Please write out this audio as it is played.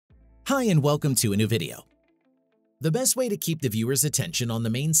Hi and welcome to a new video. The best way to keep the viewer's attention on the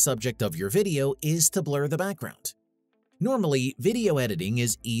main subject of your video is to blur the background. Normally, video editing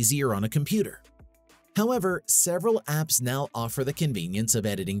is easier on a computer. However, several apps now offer the convenience of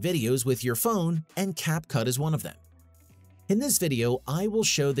editing videos with your phone, and Capcut is one of them. In this video, I will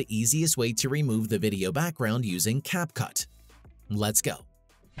show the easiest way to remove the video background using Capcut. Let's go.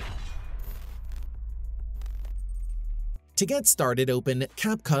 To get started, open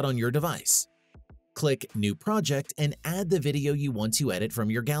Capcut on your device. Click New Project and add the video you want to edit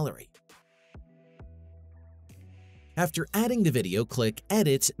from your gallery. After adding the video, click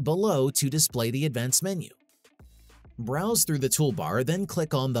Edit below to display the advanced menu. Browse through the toolbar, then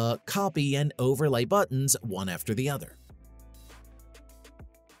click on the Copy and Overlay buttons one after the other.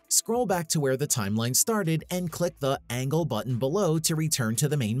 Scroll back to where the timeline started and click the Angle button below to return to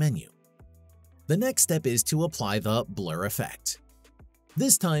the main menu. The next step is to apply the blur effect.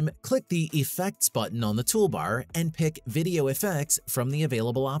 This time, click the Effects button on the toolbar and pick Video Effects from the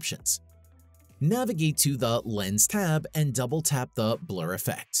available options. Navigate to the Lens tab and double-tap the blur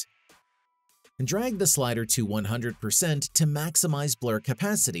effect. Drag the slider to 100% to maximize blur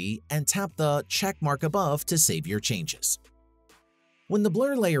capacity and tap the check mark above to save your changes. When the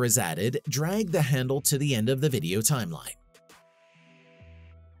blur layer is added, drag the handle to the end of the video timeline.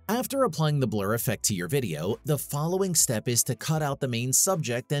 After applying the blur effect to your video, the following step is to cut out the main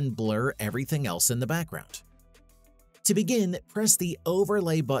subject and blur everything else in the background. To begin, press the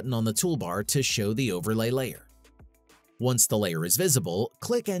Overlay button on the toolbar to show the overlay layer. Once the layer is visible,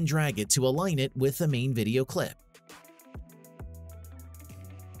 click and drag it to align it with the main video clip.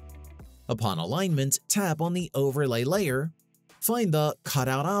 Upon alignment, tap on the overlay layer, find the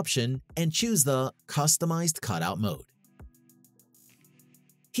Cutout option, and choose the Customized Cutout mode.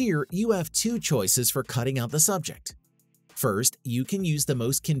 Here, you have two choices for cutting out the subject. First, you can use the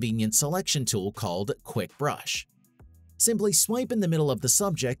most convenient selection tool called Quick Brush. Simply swipe in the middle of the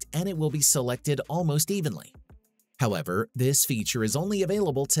subject and it will be selected almost evenly. However, this feature is only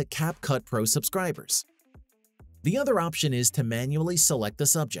available to Capcut Pro subscribers. The other option is to manually select the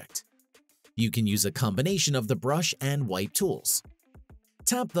subject. You can use a combination of the brush and wipe tools.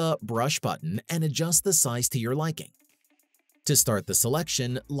 Tap the Brush button and adjust the size to your liking. To start the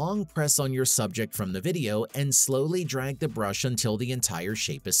selection, long press on your subject from the video and slowly drag the brush until the entire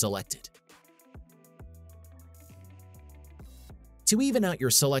shape is selected. To even out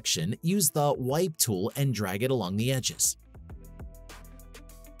your selection, use the Wipe tool and drag it along the edges.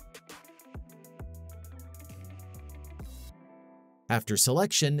 After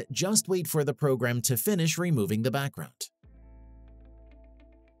selection, just wait for the program to finish removing the background.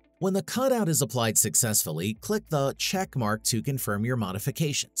 When the cutout is applied successfully, click the check mark to confirm your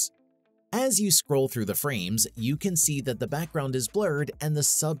modifications. As you scroll through the frames, you can see that the background is blurred and the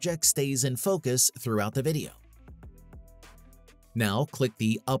subject stays in focus throughout the video. Now click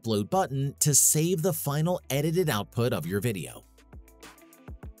the Upload button to save the final edited output of your video.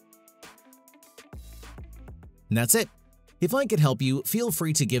 And that's it. If I could help you, feel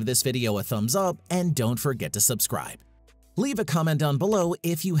free to give this video a thumbs up and don't forget to subscribe. Leave a comment down below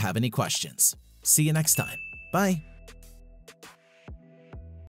if you have any questions. See you next time. Bye.